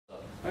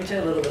Let me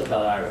tell you a little bit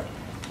about Ira.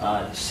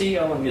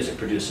 CEO and music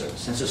producer.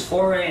 Since his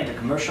foray into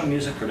commercial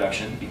music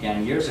production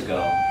began years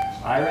ago,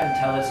 Ira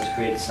Antilles has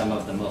created some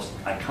of the most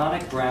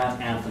iconic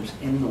brand anthems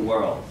in the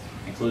world,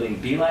 including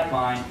Be Like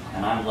Mine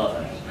and I'm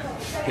Lovin' It.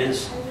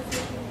 His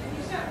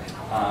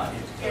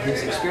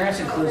experience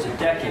includes a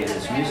decade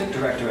as music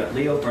director at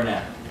Leo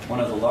Burnett, one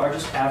of the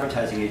largest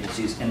advertising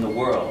agencies in the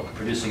world,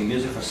 producing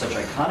music for such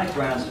iconic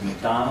brands as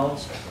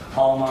McDonald's,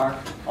 Hallmark,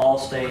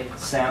 Allstate,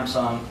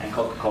 Samsung, and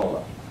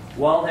Coca-Cola.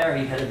 While there,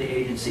 he headed the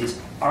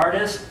agency's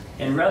Artist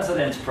in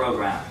Residence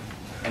program,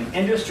 an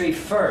industry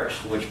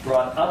first which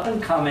brought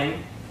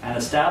up-and-coming and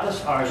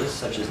established artists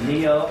such as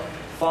Neo,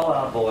 Fall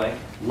Out Boy,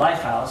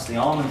 Lifehouse, the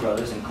Allman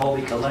Brothers, and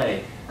Colby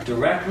Calais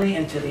directly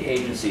into the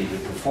agency to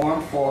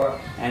perform for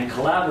and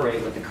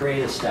collaborate with the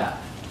creative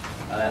staff.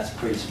 That's a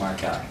pretty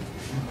smart guy.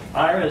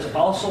 Ira has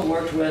also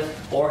worked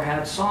with or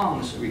had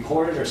songs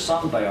recorded or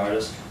sung by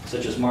artists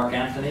such as Mark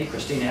Anthony,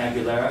 Christina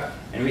Aguilera,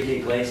 Enrique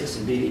Iglesias,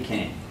 and B.B.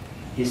 King.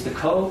 He's the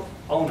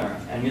co-owner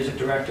and music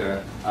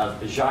director of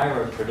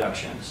Jira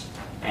Productions.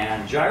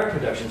 And Jira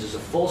Productions is a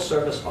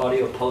full-service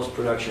audio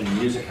post-production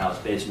music house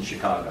based in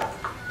Chicago.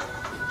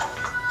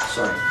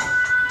 Sorry.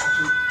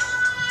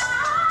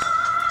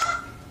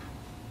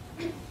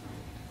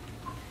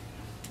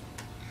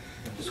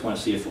 Just want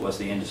to see if it was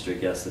the industry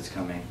guest that's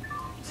coming.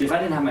 See, if I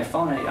didn't have my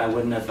phone, I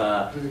wouldn't have.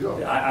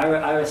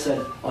 I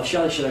said, "Oh,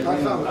 Shelley, should I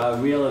bring a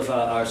reel of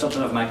or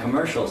something of my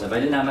commercials?" If I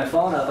didn't have my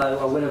phone up,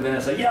 I wouldn't have been. I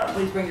said, "Yeah,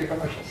 please bring your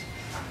commercials."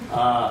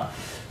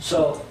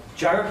 So,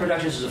 Jira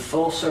Productions is a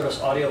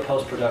full-service audio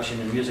post-production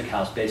and music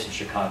house based in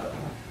Chicago.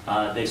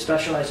 They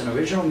specialize in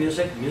original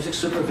music, music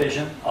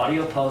supervision,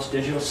 audio post,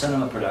 digital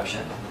cinema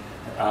production.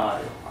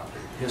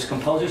 His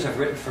composers have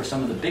written for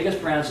some of the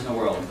biggest brands in the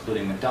world,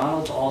 including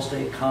McDonald's,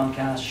 Allstate,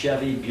 Comcast,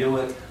 Chevy,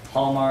 Buick,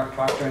 Hallmark,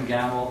 Procter &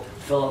 Gamble,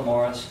 Philip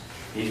Morris.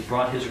 He's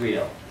brought his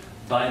reel.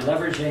 By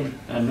leveraging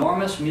an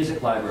enormous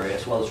music library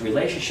as well as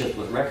relationships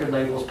with record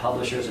labels,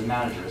 publishers, and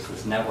managers,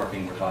 this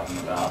networking we're talking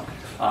about,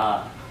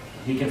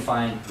 he can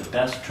find the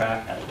best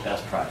track at the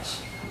best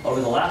price.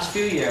 Over the last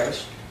few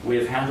years, we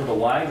have handled a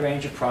wide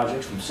range of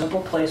projects from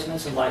simple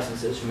placements and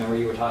licenses, remember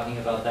you were talking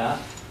about that,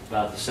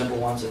 about the simple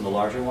ones and the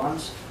larger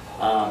ones,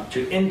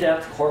 to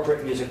in-depth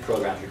corporate music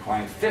programs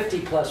requiring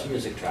 50-plus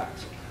music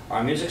tracks.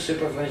 Our music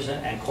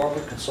supervision and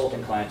corporate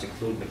consulting clients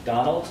include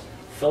McDonald's,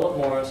 Philip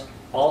Morris,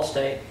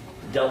 Allstate,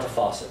 Delta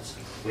Faucets.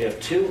 We have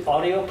 2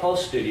 audio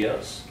post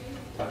studios,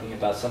 talking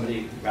about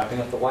somebody wrapping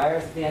up the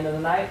wires at the end of the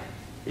night.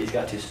 He's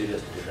got 2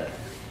 studios to do that.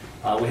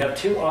 We have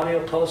 2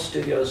 audio post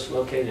studios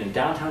located in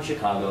downtown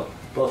Chicago.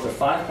 Both are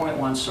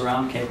 5.1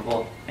 surround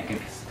capable and can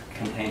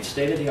contain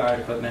state-of-the-art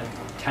equipment,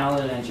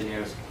 talented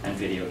engineers, and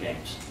video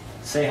games.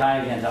 Say hi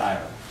again to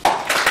Ira.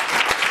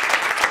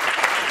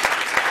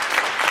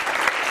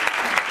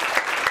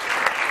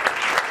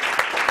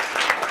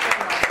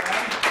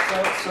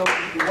 So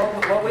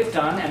what we've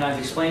done, and I've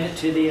explained it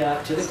to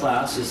the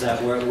class, is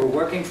that we're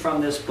working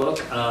from this book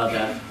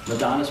that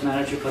Madonna's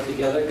manager put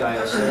together, Guy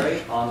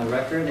Osseri, on the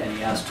record, and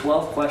he asked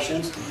 12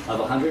 questions of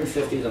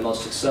 150 of the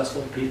most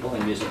successful people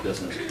in music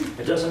business.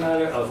 It doesn't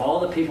matter of all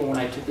the people when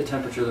I took the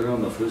temperature of the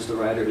room of who's the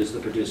writer, who's the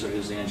producer,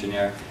 who's the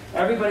engineer.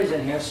 Everybody's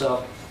in here,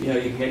 so you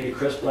can get your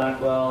Chris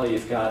Blackwell,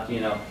 you've got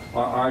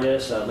our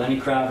artists, Lenny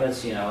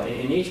Kravitz,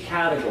 in each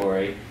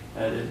category,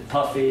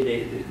 Puffy.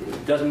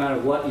 It doesn't matter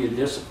what your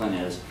discipline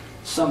is.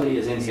 Somebody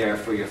is in here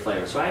for your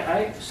flavor. So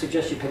I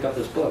suggest you pick up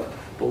this book.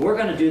 But we're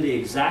going to do the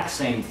exact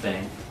same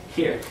thing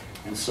here.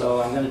 And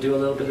so I'm going to do a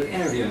little bit of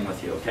interviewing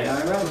with you, okay,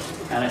 Ira?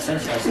 And I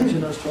sent you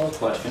those 12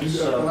 questions.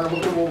 Yeah, so and I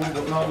looked them over,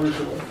 but not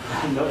recently.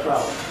 No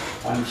problem.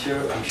 I'm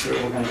sure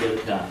we're going to get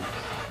it done.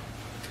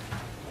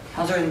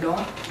 How's everything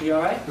going? You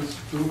all right? It's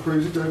a little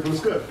crazy day, but it's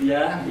good.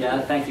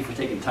 Yeah. Thank you for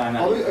taking time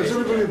out. Is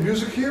everybody in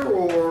music here,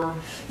 or?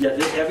 Yeah,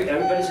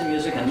 everybody's in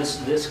music, and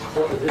this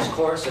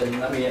course, and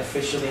let me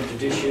officially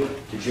introduce you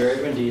to Jerry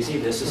Brindisi.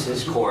 This is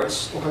his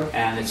course, Okay.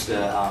 and it's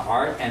the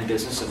Art and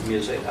Business of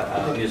Music,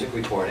 music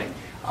recording.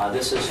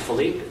 This is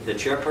Philippe, the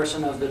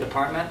chairperson of the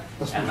department,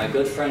 and my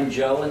good friend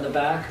Joe in the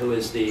back, who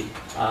is the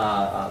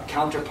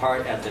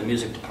counterpart at the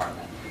music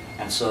department.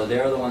 And so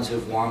they're the ones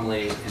who've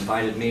warmly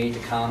invited me to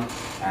come,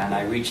 and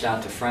I reached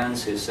out to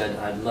friends who said,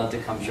 I'd love to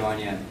come join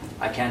you, and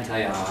I can't tell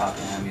you how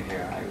happy I am you're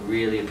here. I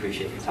really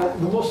appreciate your time. Well,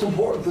 the most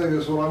important thing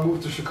is when I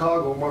moved to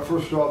Chicago, my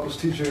first job was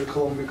teaching at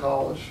Columbia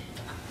College.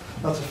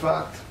 That's a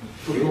fact,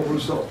 for Bill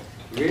Russo.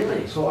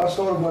 Really? So I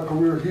started my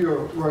career here,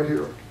 right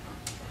here,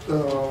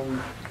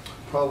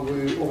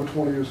 probably over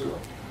 20 years ago.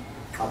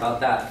 How about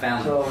that,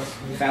 family? So,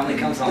 family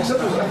comes home. Except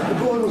the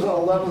building was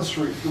on 11th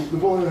Street. The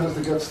building that has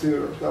the Getz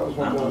Theater. That was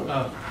my building.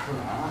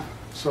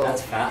 So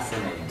that's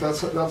fascinating.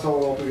 That's how it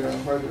all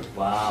began, right here.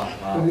 Wow.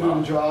 I needed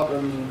a job,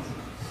 and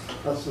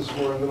that's just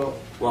where I ended up.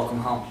 Welcome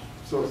home.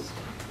 So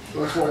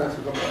that's why I had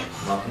to come back.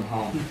 Welcome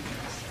home.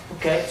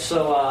 Okay,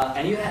 so,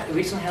 and you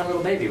recently had a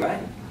little baby,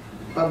 right?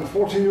 I have a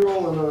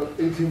 14-year-old and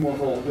an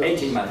 18-month-old.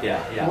 Yes. 18 months,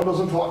 yeah. One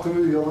doesn't talk to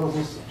me, the other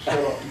doesn't shut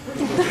up.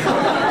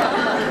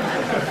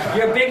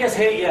 Your biggest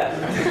hit yet,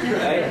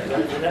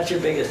 right? That's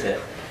your biggest hit.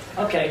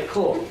 Okay,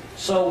 cool.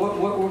 So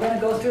we're going to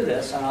go through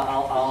this, and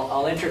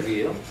I'll interview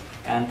you,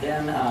 and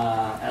then,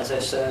 as I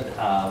said,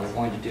 we're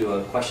going to do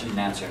a question and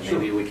answer.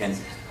 Maybe we can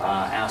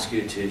ask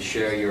you to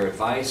share your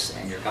advice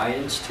and your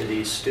guidance to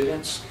these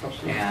students.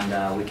 Absolutely.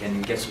 And we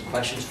can get some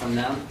questions from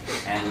them.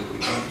 And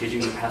did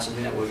you have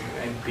something that we'd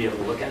be able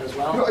to look at as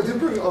well? Yeah, I did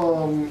bring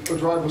a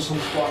drive with some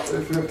spots.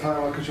 If you have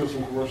time, I could show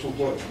some commercials.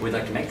 But We'd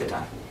like to make the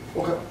time.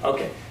 okay.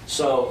 Okay,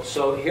 so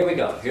here we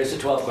go. Here's the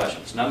 12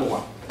 questions. Number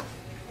 1.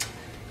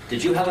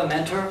 Did you have a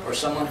mentor or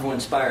someone who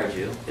inspired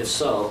you? If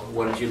so,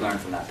 what did you learn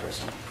from that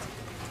person?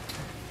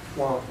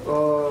 Wow.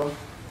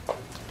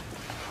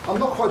 I'm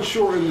not quite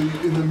sure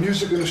in the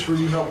music industry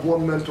you have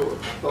one mentor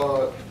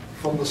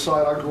from the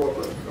side I grew up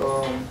in.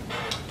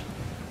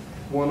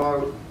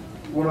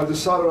 When I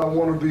decided I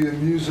wanted to be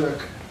in music,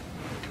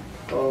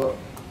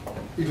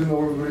 even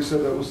though everybody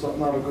said that was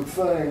not a good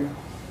thing,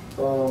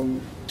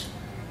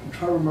 I'm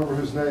trying to remember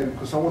his name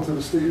because I went to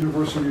the State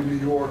University of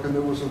New York and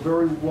there was a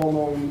very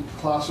well-known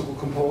classical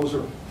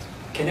composer.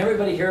 Can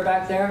everybody hear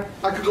back there?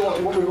 I could go on.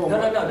 You want me to go on?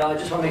 No, I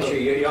just want to make sure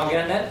you're all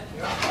getting it?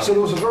 Yeah. So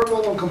there was a very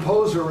well-known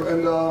composer,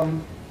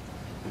 and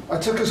I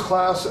took his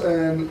class,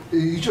 and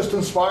he just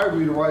inspired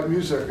me to write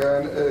music.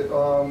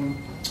 And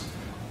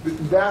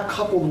that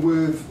coupled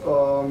with,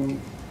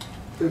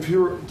 if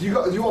you're, do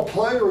you all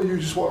play, or you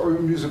just want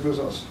a music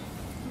business?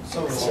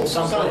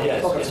 Something,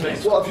 yes. Okay.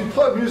 Yes, well, if you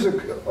play music,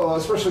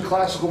 especially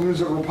classical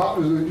music or pop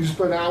music, you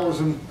spend hours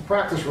in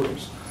practice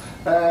rooms.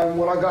 And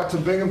when I got to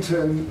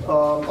Binghamton,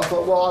 I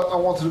thought, well, I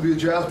wanted to be a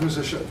jazz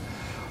musician.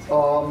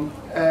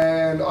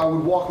 And I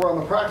would walk around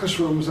the practice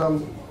rooms,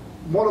 and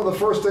one of the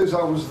first days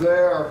I was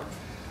there,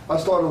 I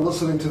started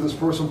listening to this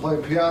person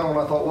playing piano, and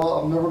I thought, well,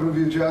 I'm never going to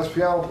be a jazz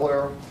piano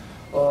player.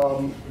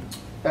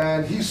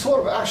 And he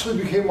sort of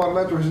actually became my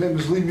mentor. His name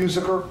is Lee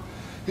Musiker.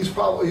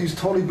 He's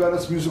Tony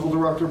Bennett's musical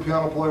director,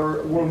 piano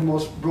player, one of the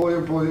most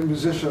brilliant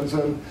musicians.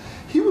 And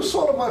he was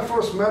sort of my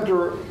first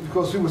mentor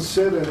because he would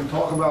sit and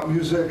talk about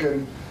music,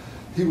 and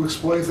he would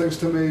explain things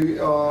to me.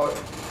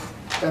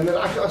 And then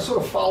I sort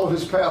of followed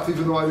his path,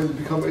 even though I didn't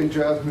become a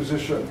jazz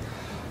musician.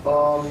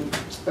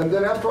 And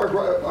then after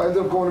I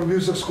ended up going to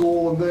music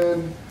school, and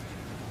then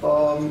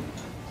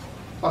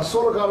I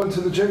sort of got into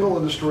the jingle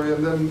industry.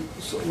 And then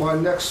my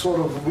next sort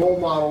of role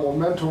model or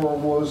mentor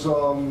was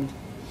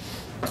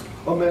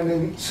a man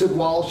named Sid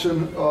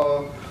Wallachin,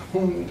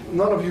 whom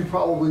none of you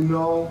probably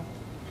know,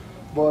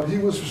 but he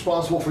was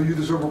responsible for You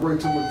Deserve a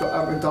Break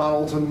at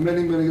McDonald's and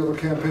many, many other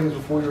campaigns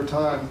before your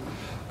time.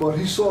 But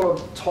he sort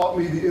of taught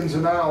me the ins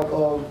and outs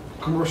of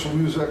commercial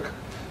music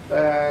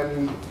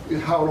and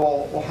how it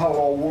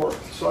all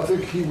worked. So I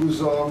think he was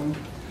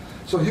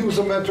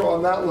a mentor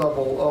on that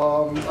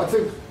level. I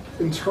think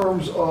in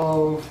terms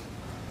of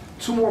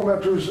two more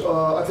mentors,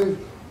 I think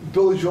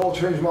Billy Joel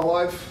changed my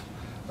life.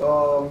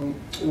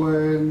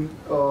 When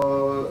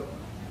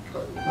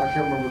I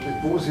can't remember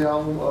what was the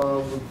album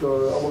with I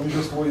Love You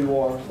Just the Way You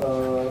Are.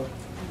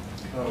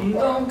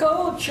 Don't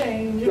go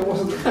change.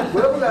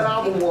 Whatever that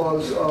album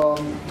was,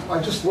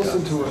 I just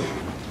listened to it,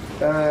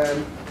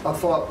 and I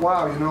thought,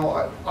 wow,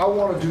 I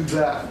want to do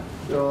that,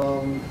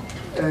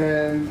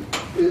 and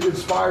it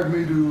inspired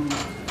me to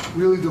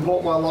really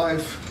devote my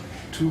life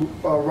to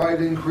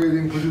writing,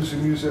 creating,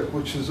 producing music,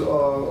 which is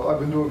I've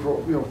been doing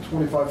for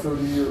 25,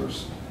 30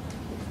 years.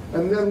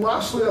 And then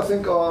lastly, I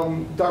think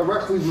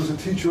directly was a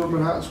teacher at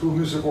Manhattan School of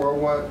Music where I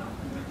went,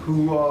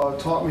 who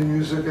taught me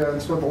music and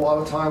spent a lot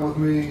of time with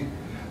me,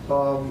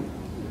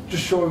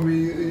 just showing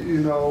me,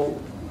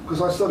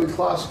 because I studied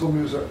classical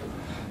music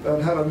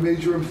and had a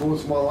major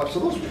influence in my life.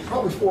 So those were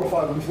probably 4 or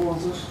 5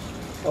 influences.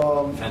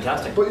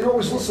 Fantastic. But you're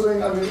always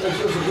listening. I mean,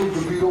 as a group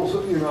of Beatles,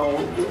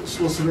 it's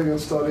listening and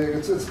studying.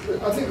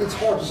 I think it's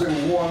hard to say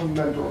one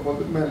mentor,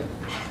 but many.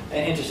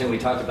 Interesting, we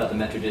talked about the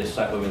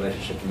mentor-disciple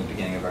relationship in the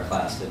beginning of our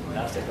class, didn't we?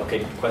 Fantastic.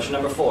 Okay, question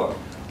number 4.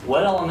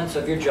 What elements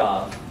of your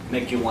job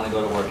make you want to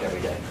go to work every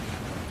day?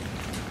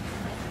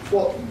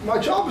 Well, my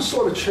job has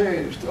sort of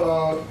changed.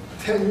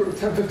 10,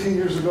 15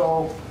 years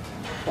ago,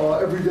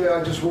 every day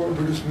I just wrote and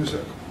produced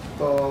music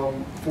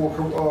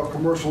for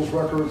commercials,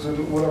 records,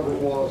 and whatever it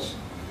was.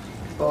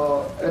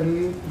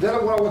 And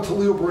then when I went to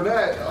Leo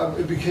Burnett,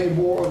 it became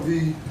more of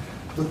the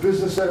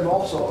business end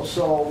also.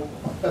 So,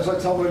 as I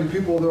tell many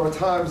people, there are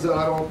times that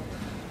I don't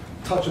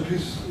touch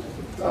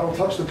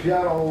the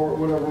piano or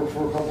whatever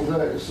for a couple of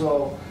days.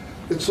 So,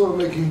 it's sort of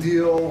making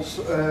deals.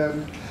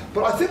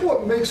 But I think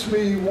what makes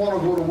me want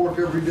to go to work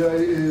every day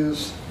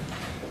is,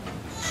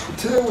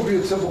 today would be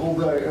a typical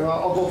day, and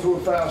I'll go through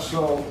it fast.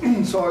 So,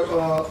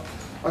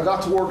 I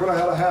got to work and I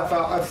had a half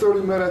hour, I have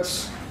 30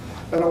 minutes,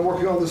 and I'm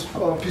working on this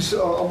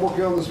I'm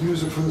working on this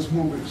music for this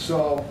movie.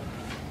 So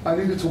I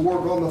needed to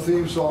work on the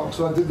theme song,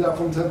 so I did that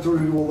from 10:30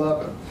 to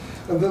 11.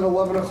 And then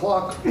 11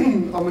 o'clock,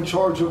 I'm in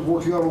charge of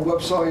working on a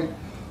website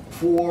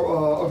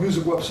for a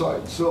music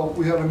website. So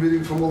we had a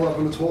meeting from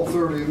 11 to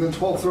 12:30, and then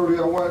 12:30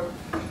 I went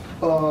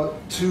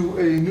to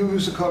a new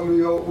music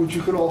company, which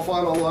you can all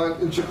find online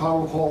in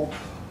Chicago, called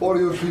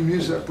Audio Tree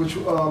Music, which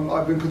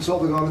I've been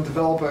consulting on and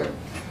developing.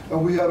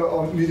 And we had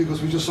a meeting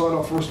because we just signed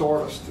our first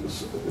artist.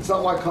 It's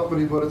not my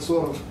company, but it's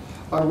sort of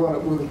I run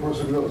it where the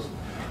person goes.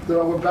 Then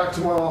I went back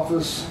to my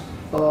office,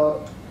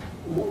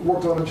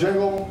 worked on a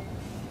jingle,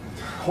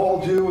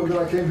 called you, and then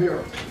I came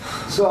here.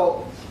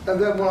 So, and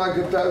then when I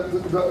get back,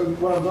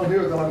 when I'm done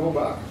here, then I go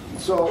back.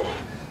 So,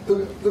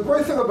 the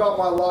great thing about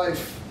my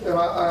life, and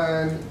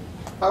I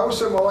always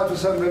say my life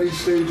has had many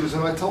stages,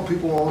 and I tell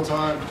people all the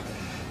time,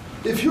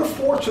 if you're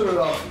fortunate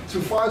enough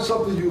to find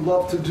something you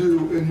love to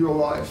do in your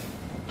life,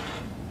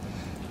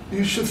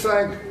 you should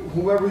thank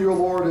whomever your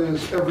Lord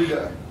is every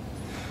day.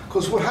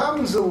 Because what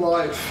happens in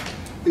life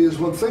is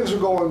when things are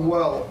going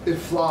well, it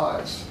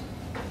flies.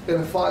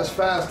 And it flies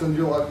fast, and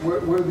you're like, where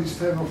do these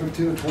 10 or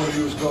 15 or 20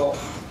 years go?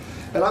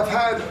 And I've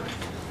had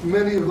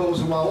many of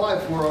those in my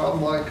life where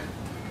I'm like,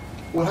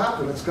 what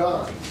happened? It's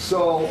gone.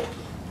 So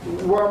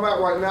where I'm at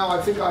right now,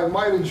 I think I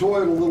might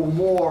enjoy it a little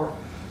more,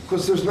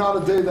 because there's not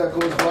a day that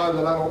goes by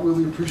that I don't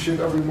really appreciate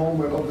every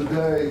moment of the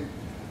day.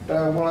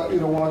 And when I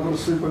go to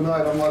sleep at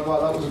night, I'm like, wow,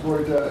 that was a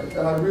great day.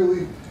 And I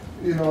really,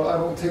 I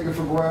don't take it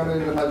for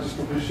granted, and I just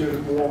appreciate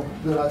it more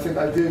than I think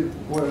I did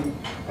when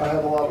I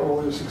had a lot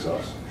earlier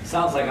success.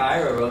 Sounds like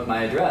Ira wrote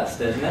my address,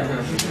 doesn't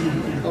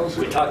it?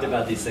 We talked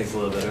about these things a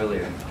little bit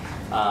earlier.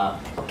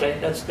 Okay,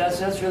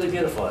 that's really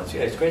beautiful.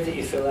 It's great that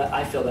you feel that.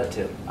 I feel that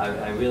too.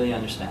 I really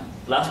understand.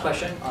 Last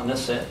question on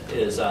this set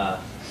is, it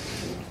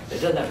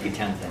doesn't have to be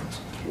 10 things.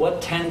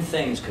 What 10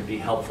 things could be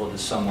helpful to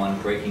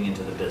someone breaking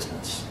into the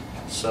business?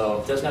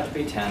 So it doesn't have to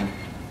be 10.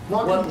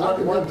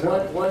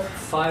 What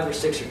 5 or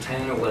 6 or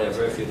 10 or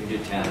whatever, if you can do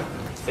 10,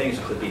 things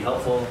could be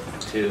helpful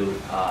to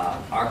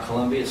our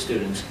Columbia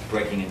students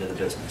breaking into the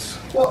business?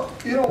 Well,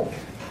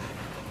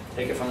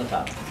 take it from the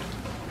top.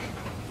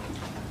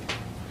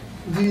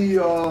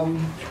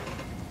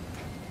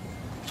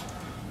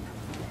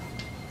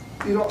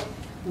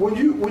 When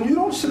you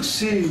don't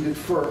succeed at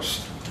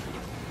first,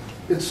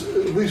 it's,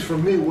 at least for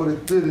me, what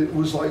it did, it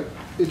was like,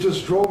 it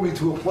just drove me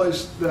to a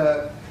place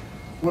that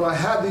when I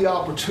had the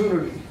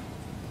opportunity,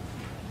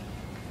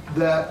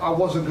 that I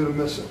wasn't going to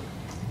miss it.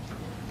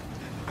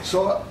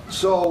 So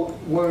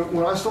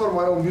when I started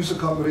my own music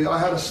company, I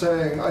had a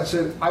saying. I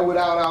said, I would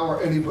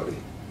out-hour anybody.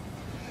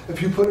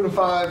 If you put in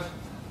 5,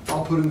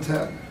 I'll put in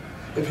 10.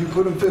 If you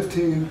put in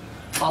 15,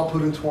 I'll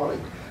put in 20.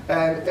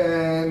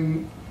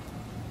 And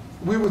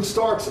we would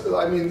start,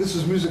 this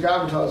is music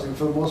advertising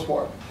for the most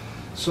part.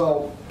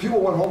 So people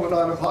went home at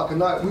 9 o'clock at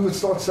night. We would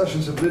start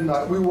sessions at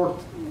midnight. We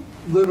worked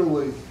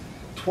literally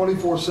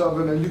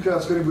 24/7, and you can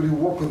ask anybody who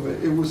worked with me.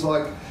 It was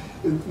like,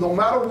 no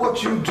matter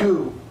what you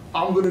do,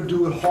 I'm going to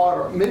do it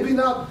harder. Maybe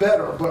not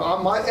better,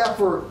 but my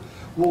effort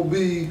will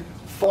be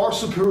far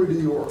superior to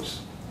yours.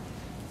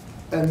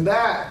 And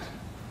that,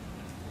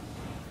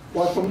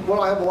 like when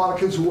I have a lot of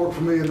kids who work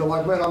for me and they're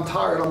like, man, I'm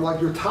tired. I'm like,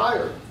 you're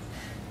tired.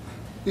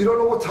 You don't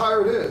know what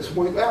tired is.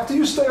 After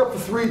you stay up for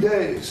 3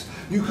 days,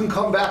 you can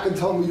come back and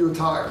tell me you're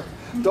tired.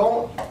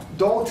 Don't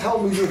tell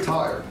me you're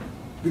tired,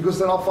 because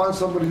then I'll find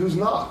somebody who's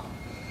not.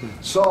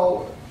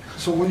 So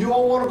when you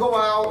all want to go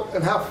out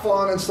and have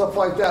fun and stuff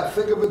like that,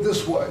 think of it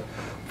this way.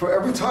 For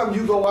every time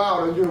you go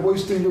out and you're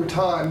wasting your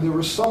time, there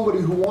is somebody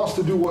who wants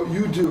to do what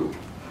you do,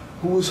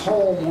 who is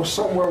home or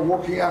somewhere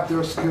working at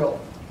their skill.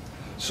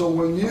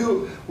 So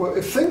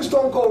if things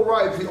don't go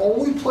right, the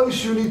only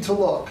place you need to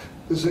look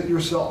is at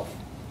yourself.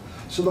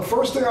 So the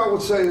first thing I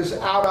would say is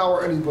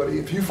out-hour anybody.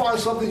 If you find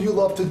something you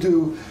love to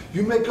do,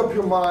 you make up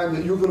your mind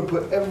that you're going to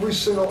put every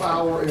single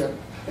hour in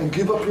and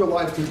give up your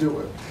life to do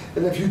it.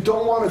 And if you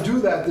don't want to do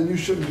that, then you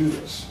shouldn't do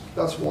this.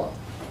 That's one.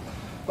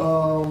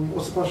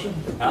 What's the question?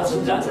 That's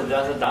a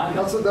dime.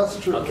 That's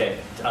the truth. Okay,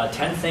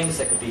 10 things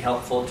that could be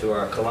helpful to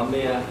our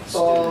Columbia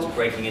students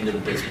breaking into the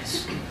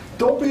business.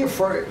 Don't be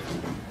afraid.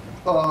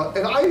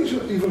 And I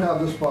even have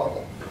this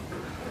problem.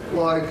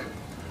 Like,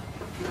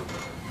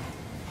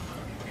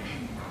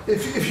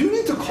 if you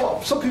need to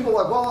call, some people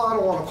are like, well, I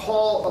don't want to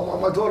call.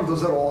 My daughter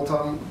does that all the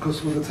time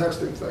because with the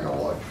texting thing. I'm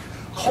like,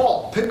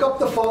 call, pick up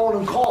the phone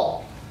and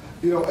call.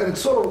 And it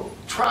sort of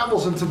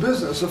travels into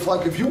business.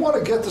 If you want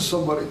to get to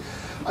somebody,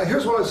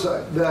 here's what I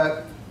say,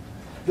 that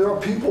there are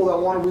people that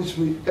want to reach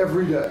me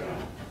every day.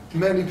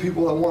 Many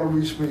people that want to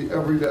reach me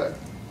every day.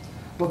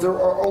 But there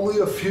are only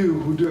a few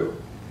who do.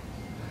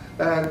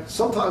 And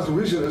sometimes the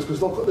reason is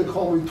because they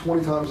call me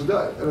 20 times a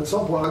day. And at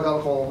some point I got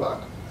to call them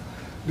back.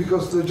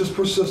 Because they're just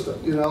persistent,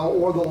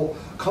 or they'll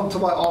come to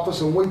my office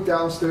and wait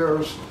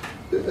downstairs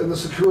and the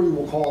security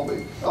will call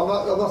me. I'm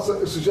not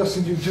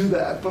suggesting you do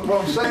that, but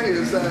what I'm saying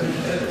is that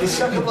the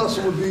second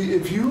lesson would be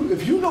if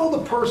you know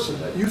the person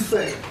that you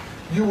think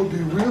you would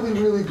be really,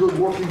 really good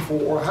working for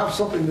or have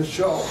something to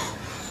show,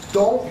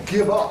 don't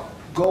give up.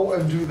 Go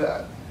and do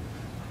that.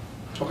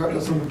 Okay,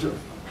 that's number 2.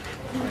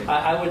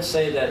 I would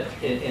say that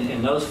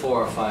in those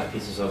 4 or 5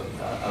 pieces of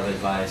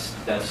advice,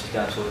 that's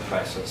absolutely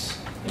priceless.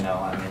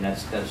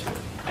 That's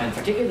and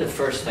particularly the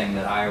first thing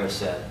that Ira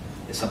said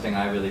is something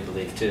I really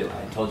believe too.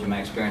 I told you my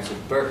experience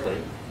at Berkeley.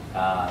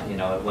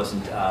 It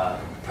wasn't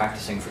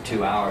practicing for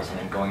 2 hours and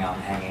then going out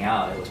and hanging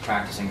out. It was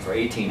practicing for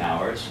 18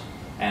 hours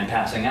and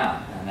passing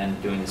out, and then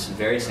doing this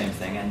very same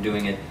thing and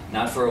doing it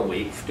not for a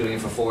week, doing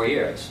it for 4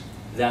 years.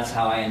 That's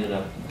how I ended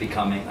up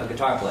becoming a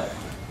guitar player.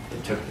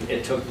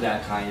 It took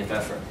that kind of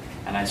effort.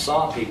 And I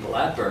saw people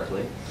at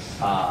Berkeley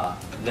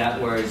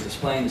that were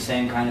displaying the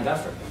same kind of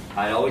effort.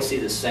 I'd always see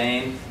the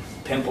same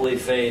pimply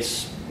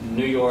face,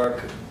 New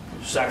York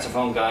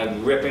saxophone guy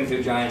ripping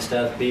through giant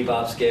steps,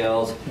 bebop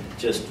scales,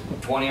 just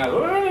 20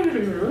 hours.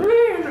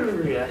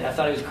 I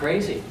thought he was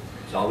crazy.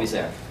 He was always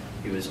there.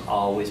 He was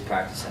always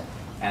practicing.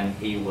 And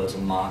he was a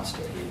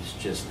monster. He was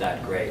just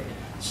that great.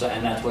 So,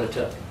 and that's what it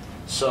took.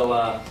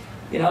 So,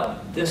 you know,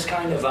 this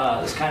kind of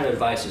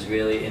advice is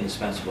really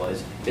indispensable.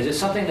 Is it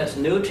something that's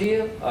new to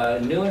you,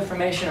 new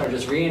information, or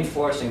just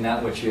reinforcing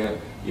that which your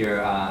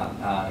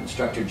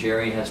instructor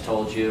Jerry has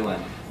told you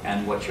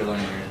and what you're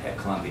learning at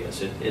Columbia?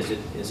 Is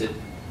it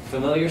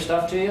familiar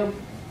stuff to you?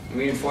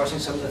 Reinforcing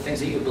some of the things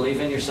that you believe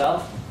in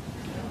yourself?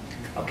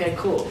 Okay,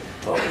 cool.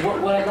 Well,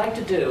 what I'd like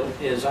to do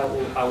is I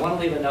want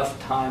to leave enough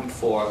time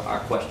for our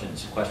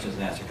questions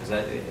and answers, because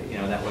that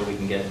way we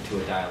can get into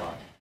a dialogue.